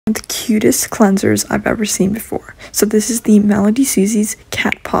the cutest cleansers I've ever seen before. So this is the Melody Susie's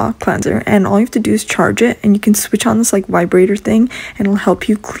Cat Paw Cleanser, and all you have to do is charge it, and you can switch on this like vibrator thing, and it'll help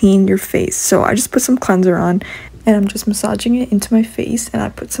you clean your face. So I just put some cleanser on, and I'm just massaging it into my face, and I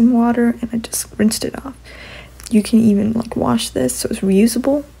put some water, and I just rinsed it off. You can even like wash this, so it's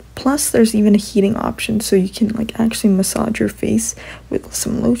reusable. Plus there's even a heating option, so you can like actually massage your face with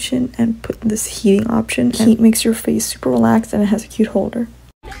some lotion and put this heating option. Heat makes your face super relaxed, and it has a cute holder.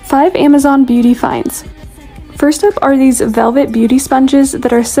 5 Amazon beauty finds. First up are these velvet beauty sponges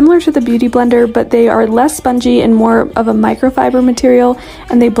that are similar to the Beauty Blender, but they are less spongy and more of a microfiber material,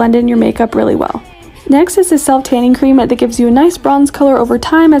 and they blend in your makeup really well. Next is this self-tanning cream that gives you a nice bronze color over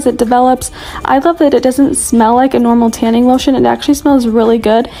time as it develops. I love that it doesn't smell like a normal tanning lotion. It actually smells really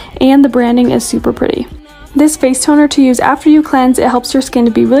good, and the branding is super pretty. This face toner to use after you cleanse. It helps your skin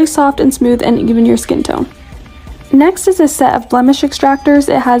to be really soft and smooth and even your skin tone. Next is a set of blemish extractors.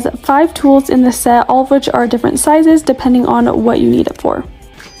 It has 5 tools in the set, all of which are different sizes depending on what you need it for.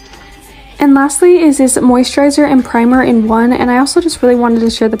 And lastly is this moisturizer and primer in one, and I also just really wanted to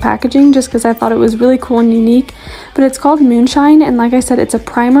share the packaging just because I thought it was really cool and unique. But it's called Moonshine, and like I said, it's a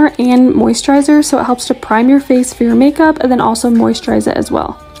primer and moisturizer, so it helps to prime your face for your makeup and then also moisturize it as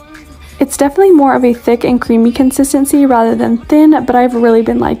well. It's definitely more of a thick and creamy consistency rather than thin, but I've really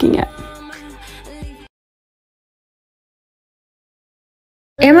been liking it.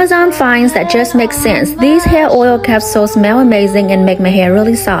 Amazon finds that just make sense. These hair oil capsules smell amazing and make my hair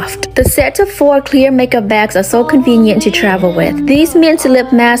really soft. The set of 4 clear makeup bags are so convenient to travel with. These mint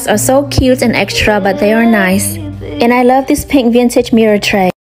lip masks are so cute and extra, but they are nice. And I love this pink vintage mirror tray.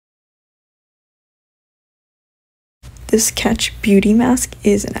 This Catch Beauty mask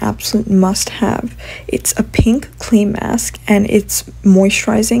is an absolute must-have. It's a pink clay mask, and it's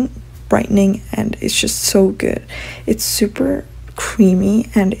moisturizing, brightening, and it's just so good. It's super creamy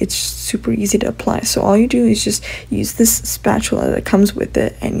and it's super easy to apply. So all you do is just use this spatula that comes with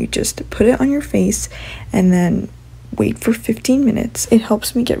it, and you just put it on your face and then wait for 15 minutes. It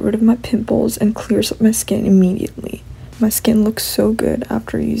helps me get rid of my pimples and clears up my skin immediately. My skin looks so good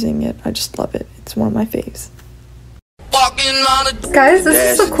after using it. I just love it. It's one of my faves. Guys,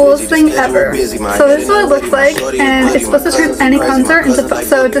 this is the coolest thing ever. So this is what it looks like, and it's supposed to turn any cleanser into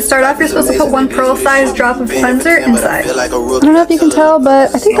so to start off, you're supposed to put 1 pearl sized drop of cleanser inside. I don't know if you can tell,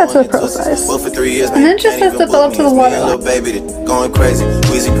 but I think that's a pearl size. And then it just has to fill up to the water level.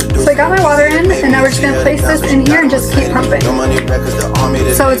 So I got my water in, and now we're just gonna place this in here and just keep pumping.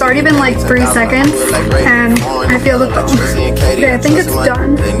 So it's already been like 3 seconds, and I feel the foam. Okay, I think it's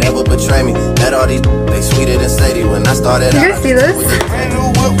done. Did you guys see this?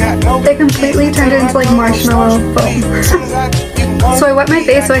 They completely turned it into like marshmallow foam. So I wet my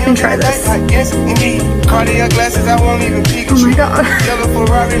face so I can try this. Oh my god.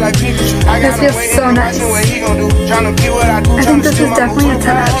 This feels so nice. I think this is definitely a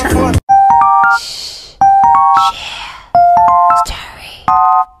 10 out of 10.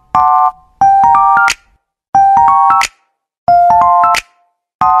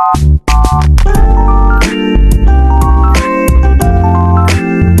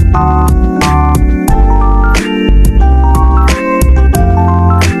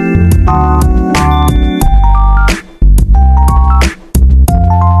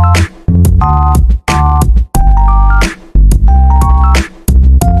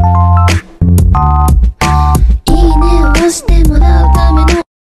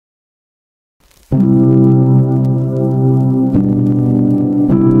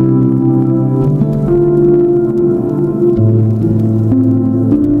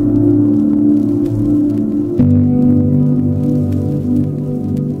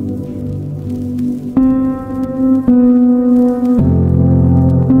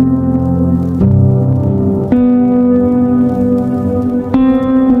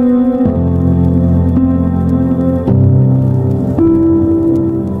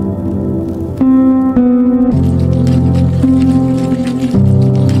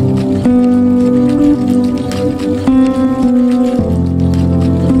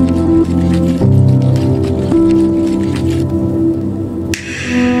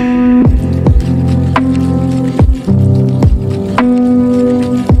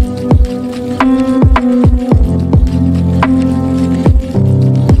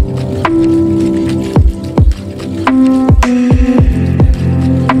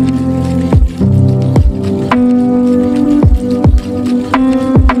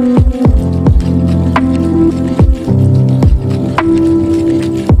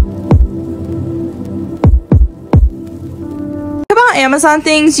 Amazon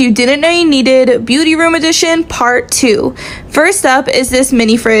things you didn't know you needed, beauty room edition, part 2. First up is this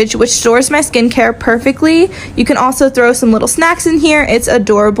mini fridge, which stores my skincare perfectly. You can also throw some little snacks in here. It's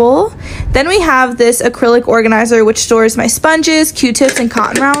adorable. Then we have this acrylic organizer, which stores my sponges, Q-tips, and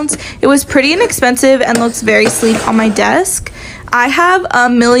cotton rounds. It was pretty inexpensive and looks very sleek on my desk. I have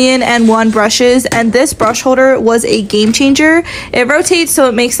 1,000,001 brushes, and this brush holder was a game changer. It rotates, so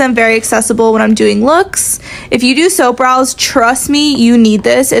it makes them very accessible when I'm doing looks. If you do soap brows, trust me, you need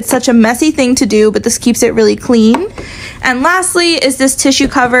this. It's such a messy thing to do, but this keeps it really clean. And lastly is this tissue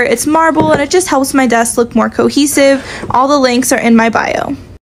cover. It's marble, and it just helps my desk look more cohesive. All the links are in my bio.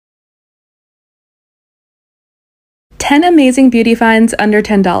 10 amazing beauty finds under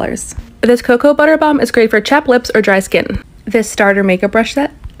 $10. This Cocoa Butter Balm is great for chapped lips or dry skin. This starter makeup brush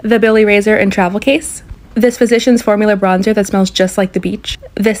set, the Billy Razor and travel case, this Physicians Formula bronzer that smells just like the beach,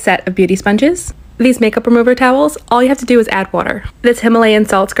 this set of beauty sponges, these makeup remover towels. All you have to do is add water, this Himalayan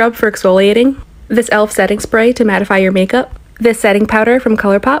salt scrub for exfoliating, this e.l.f. setting spray to mattify your makeup, this setting powder from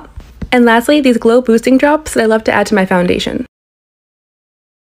ColourPop, and lastly, these glow boosting drops that I love to add to my foundation.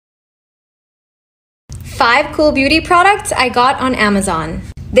 5 cool beauty products I got on Amazon.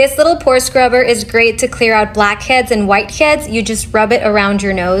 This little pore scrubber is great to clear out blackheads and whiteheads. You just rub it around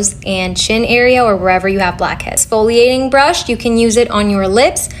your nose and chin area or wherever you have blackheads. Exfoliating brush, you can use it on your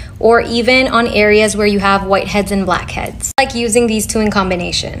lips or even on areas where you have whiteheads and blackheads. I like using these two in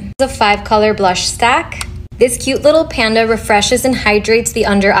combination. It's a 5-color blush stack. This cute little panda refreshes and hydrates the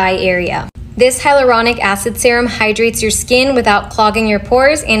under eye area. This hyaluronic acid serum hydrates your skin without clogging your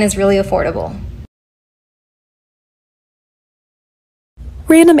pores and is really affordable.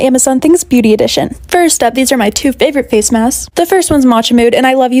 Random Amazon Things Beauty Edition. First up, these are my 2 favorite face masks. The first one's Matcha Mood, and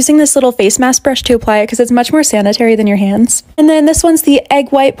I love using this little face mask brush to apply it because it's much more sanitary than your hands. And then this one's the Egg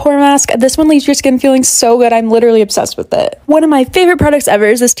White Pore Mask. This one leaves your skin feeling so good. I'm literally obsessed with it. One of my favorite products ever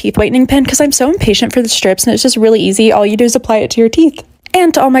is this teeth whitening pen because I'm so impatient for the strips and it's just really easy. All you do is apply it to your teeth.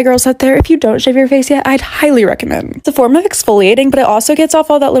 And to all my girls out there, if you don't shave your face yet, I'd highly recommend. It's a form of exfoliating, but it also gets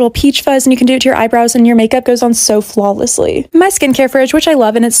off all that little peach fuzz, and you can do it to your eyebrows, and your makeup goes on so flawlessly. My skincare fridge, which I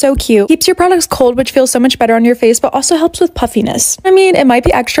love, and it's so cute, keeps your products cold, which feels so much better on your face, but also helps with puffiness. I mean, it might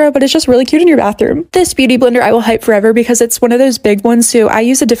be extra, but it's just really cute in your bathroom. This beauty blender I will hype forever because it's one of those big ones, so I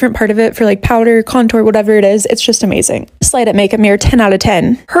use a different part of it for like powder, contour, whatever it is. It's just amazing. This Light Up Makeup Mirror, 10 out of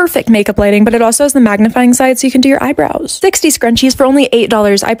 10. Perfect makeup lighting, but it also has the magnifying side so you can do your eyebrows. 60 scrunchies for only $8.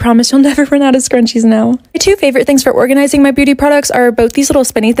 I promise you'll never run out of scrunchies now. My 2 favorite things for organizing my beauty products are both these little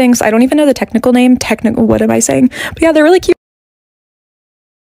spinny things. I don't even know the technical name. What am I saying? But yeah, they're really cute.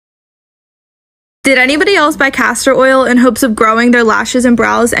 Did anybody else buy castor oil in hopes of growing their lashes and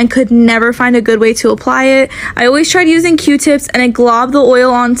brows and could never find a good way to apply it? I always tried using Q-tips and it globbed the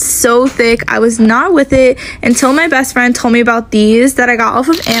oil on so thick. I was not with it until my best friend told me about these that I got off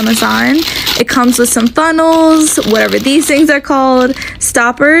of Amazon. It comes with some funnels, whatever these things are called,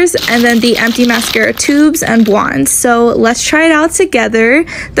 stoppers, and then the empty mascara tubes and wands. So let's try it out together.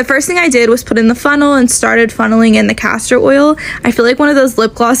 The first thing I did was put in the funnel and started funneling in the castor oil. I feel like one of those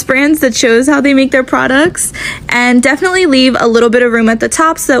lip gloss brands that shows how they make their products, and definitely leave a little bit of room at the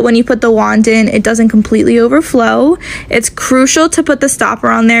top so that when you put the wand in, it doesn't completely overflow. It's crucial to put the stopper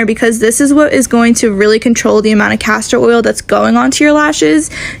on there because this is what is going to really control the amount of castor oil that's going onto your lashes.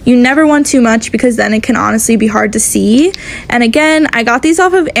 You never want too much because then it can honestly be hard to see. And again, I got these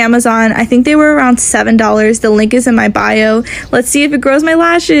off of Amazon. I think they were around $7. The link is in my bio. Let's see if it grows my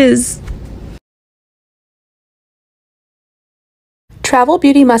lashes. Travel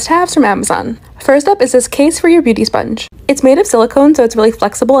beauty must-haves from Amazon. First up is this case for your beauty sponge. It's made of silicone, so it's really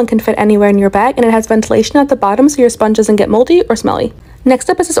flexible and can fit anywhere in your bag, and it has ventilation at the bottom so your sponge doesn't get moldy or smelly. Next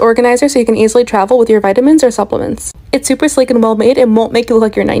up is this organizer so you can easily travel with your vitamins or supplements. It's super sleek and well made and won't make you look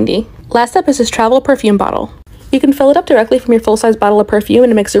like you're 90. Last up is this travel perfume bottle. You can fill it up directly from your full-size bottle of perfume,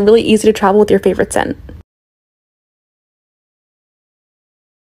 and it makes it really easy to travel with your favorite scent.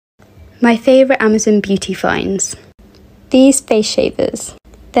 My favourite Amazon beauty finds. These face shavers.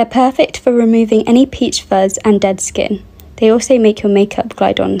 They're perfect for removing any peach fuzz and dead skin. They also make your makeup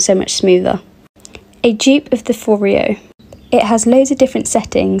glide on so much smoother. A dupe of the Foreo. It has loads of different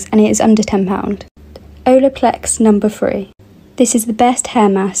settings and it is under £10. Olaplex No. 3. This is the best hair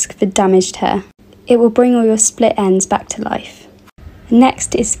mask for damaged hair. It will bring all your split ends back to life.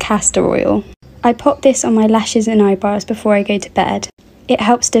 Next is castor oil. I pop this on my lashes and eyebrows before I go to bed. It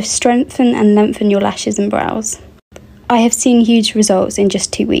helps to strengthen and lengthen your lashes and brows. I have seen huge results in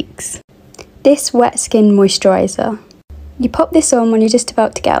just 2 weeks. This wet skin moisturiser. You pop this on when you're just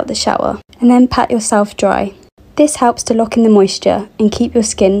about to get out of the shower and then pat yourself dry. This helps to lock in the moisture and keep your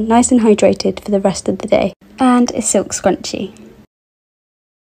skin nice and hydrated for the rest of the day. And a silk scrunchie.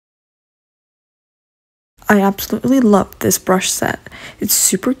 I absolutely love this brush set. It's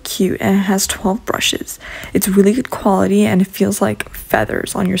super cute and it has 12 brushes. It's really good quality and it feels like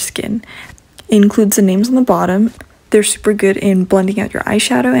feathers on your skin. It includes the names on the bottom. They're super good in blending out your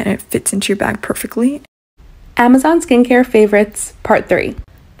eyeshadow and it fits into your bag perfectly. Amazon Skincare Favorites Part 3.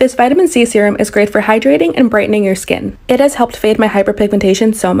 This vitamin C serum is great for hydrating and brightening your skin. It has helped fade my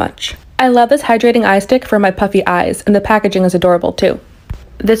hyperpigmentation so much. I love this hydrating eye stick for my puffy eyes, and the packaging is adorable too.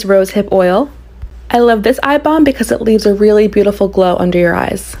 This rose hip oil. I love this eye balm because it leaves a really beautiful glow under your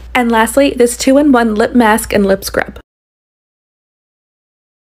eyes. And lastly, this 2-in-1 lip mask and lip scrub.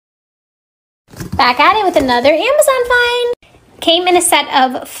 Back at it with another Amazon find. Came in a set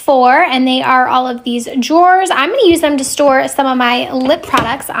of 4 and they are all of these drawers. I'm going to use them to store some of my lip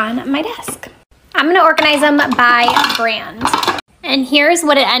products on my desk. I'm going to organize them by brand. And here's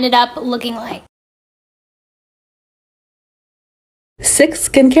what it ended up looking like. 6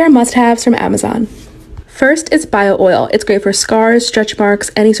 skincare must-haves from Amazon. First is Bio Oil. It's great for scars, stretch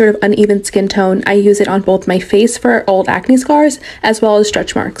marks, any sort of uneven skin tone. I use it on both my face for old acne scars as well as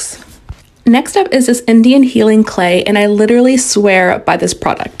stretch marks. Next up is this Indian Healing Clay, and I literally swear by this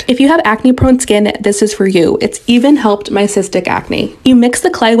product. If you have acne-prone skin, this is for you. It's even helped my cystic acne. You mix the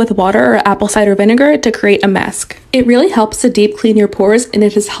clay with water or apple cider vinegar to create a mask. It really helps to deep clean your pores, and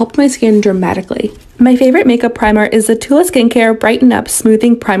it has helped my skin dramatically. My favorite makeup primer is the Tula Skincare Brighten Up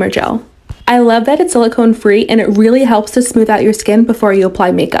Smoothing Primer Gel. I love that it's silicone free and it really helps to smooth out your skin before you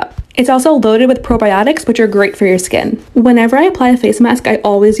apply makeup. It's also loaded with probiotics, which are great for your skin. Whenever I apply a face mask, I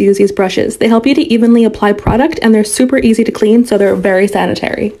always use these brushes. They help you to evenly apply product and they're super easy to clean, so they're very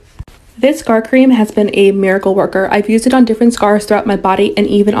sanitary. This scar cream has been a miracle worker. I've used it on different scars throughout my body and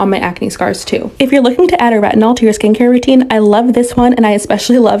even on my acne scars too. If you're looking to add a retinol to your skincare routine, I love this one and I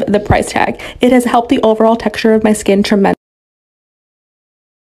especially love the price tag. It has helped the overall texture of my skin tremendously.